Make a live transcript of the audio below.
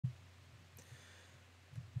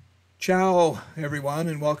Ciao, everyone,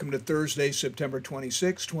 and welcome to Thursday, September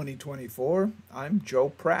 26, 2024. I'm Joe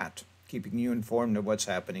Pratt, keeping you informed of what's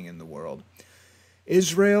happening in the world.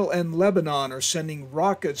 Israel and Lebanon are sending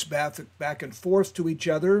rockets back and forth to each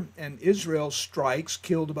other, and Israel's strikes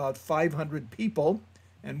killed about 500 people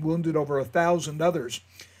and wounded over 1,000 others.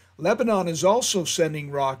 Lebanon is also sending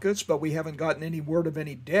rockets, but we haven't gotten any word of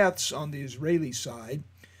any deaths on the Israeli side.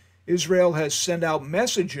 Israel has sent out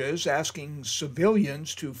messages asking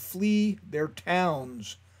civilians to flee their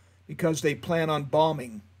towns because they plan on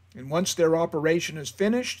bombing. And once their operation is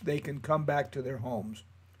finished, they can come back to their homes.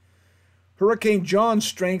 Hurricane John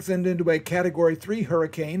strengthened into a Category 3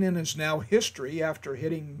 hurricane and is now history after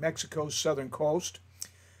hitting Mexico's southern coast.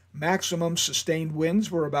 Maximum sustained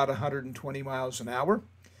winds were about 120 miles an hour.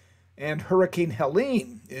 And Hurricane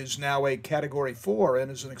Helene is now a Category 4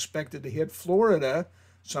 and is expected to hit Florida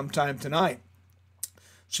sometime tonight.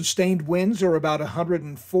 Sustained winds are about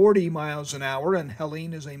 140 miles an hour, and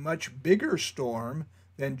Helene is a much bigger storm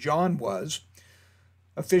than John was.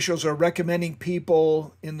 Officials are recommending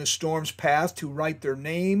people in the storm's path to write their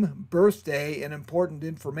name, birthday, and important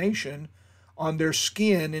information on their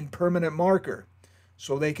skin in permanent marker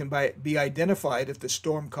so they can be identified if the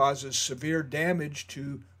storm causes severe damage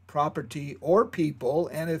to property or people,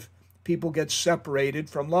 and if people get separated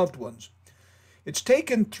from loved ones. It's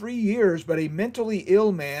taken 3 years, but a mentally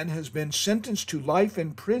ill man has been sentenced to life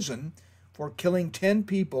in prison for killing 10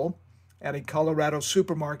 people at a Colorado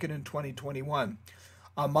supermarket in 2021.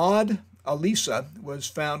 Ahmad Alisa was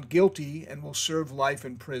found guilty and will serve life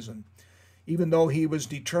in prison. Even though he was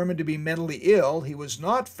determined to be mentally ill, he was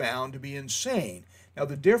not found to be insane. Now,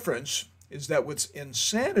 the difference is that with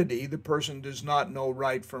insanity, the person does not know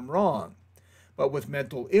right from wrong. But with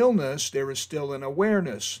mental illness, there is still an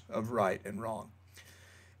awareness of right and wrong.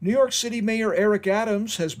 New York City Mayor Eric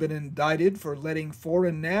Adams has been indicted for letting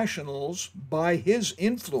foreign nationals buy his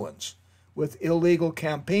influence with illegal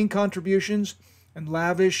campaign contributions and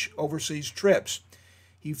lavish overseas trips.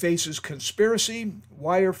 He faces conspiracy,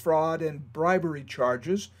 wire fraud, and bribery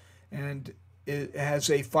charges, and it has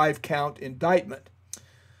a 5-count indictment.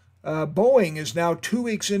 Boeing is now 2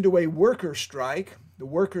 weeks into a worker strike. The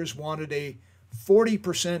workers wanted a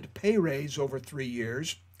 40% pay raise over 3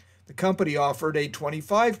 years. The company offered a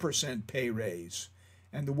 25% pay raise,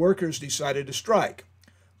 and the workers decided to strike.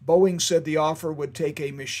 Boeing said the offer would take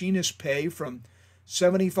a machinist pay from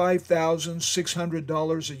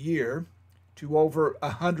 $75,600 a year to over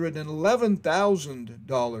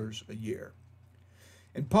 $111,000 a year.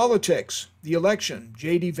 In politics, the election,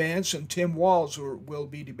 J.D. Vance and Tim Walz will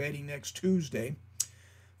be debating next Tuesday.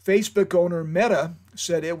 Facebook owner Meta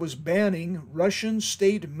said it was banning Russian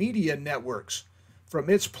state media networks from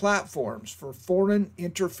its platforms for foreign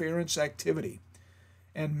interference activity.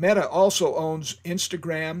 And Meta also owns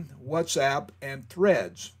Instagram, WhatsApp, and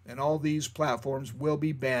Threads, and all these platforms will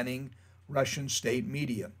be banning Russian state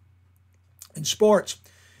media. In sports,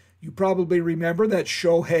 you probably remember that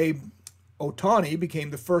Shohei Ohtani became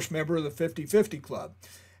the first member of the 50-50 club.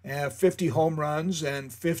 50 home runs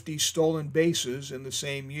and 50 stolen bases in the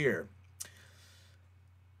same year.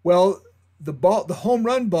 Well, the home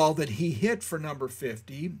run ball that he hit for number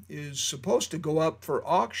 50 is supposed to go up for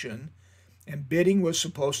auction, and bidding was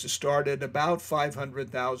supposed to start at about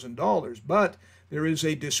 $500,000. But there is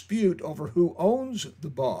a dispute over who owns the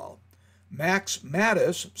ball. Max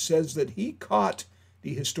Mattis says that he caught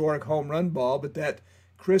the historic home run ball, but that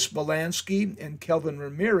Chris Belansky and Kelvin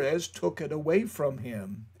Ramirez took it away from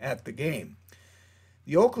him at the game.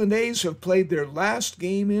 The Oakland A's have played their last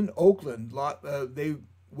game in Oakland. They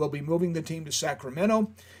will be moving the team to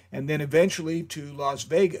Sacramento and then eventually to Las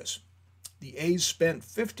Vegas. The A's spent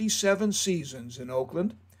 57 seasons in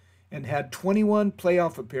Oakland and had 21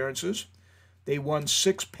 playoff appearances. They won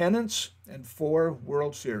 6 pennants and 4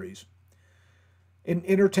 World Series. In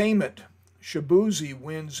entertainment, Shabuzi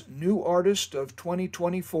wins New Artist of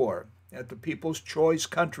 2024 at the People's Choice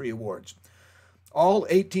Country Awards. All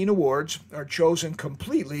 18 awards are chosen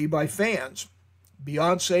completely by fans.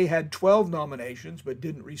 Beyoncé had 12 nominations but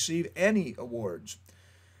didn't receive any awards.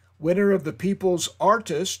 Winner of the People's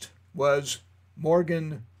Artist was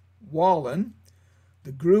Morgan Wallen.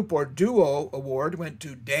 The group or duo award went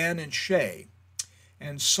to Dan and Shay.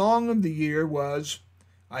 And Song of the Year was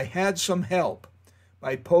I Had Some Help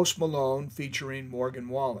by Post Malone featuring Morgan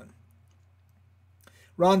Wallen.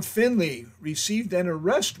 Ron Finley received an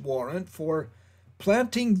arrest warrant for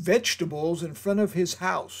planting vegetables in front of his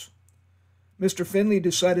house. Mr. Finley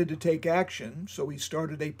decided to take action, so he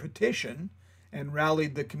started a petition and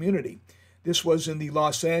rallied the community. This was in the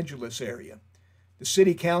Los Angeles area. The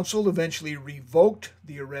city council eventually revoked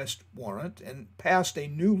the arrest warrant and passed a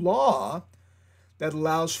new law that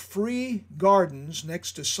allows free gardens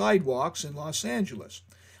next to sidewalks in Los Angeles.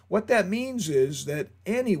 What that means is that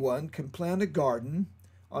anyone can plant a garden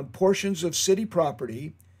on portions of city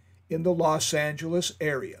property in the Los Angeles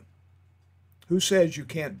area. Who says you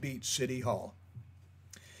can't beat City Hall?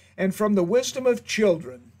 And from the wisdom of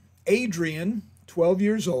children, Adrian, 12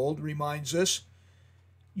 years old, reminds us,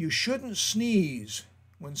 you shouldn't sneeze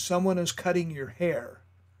when someone is cutting your hair.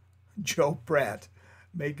 Joe Pratt,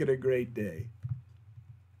 make it a great day.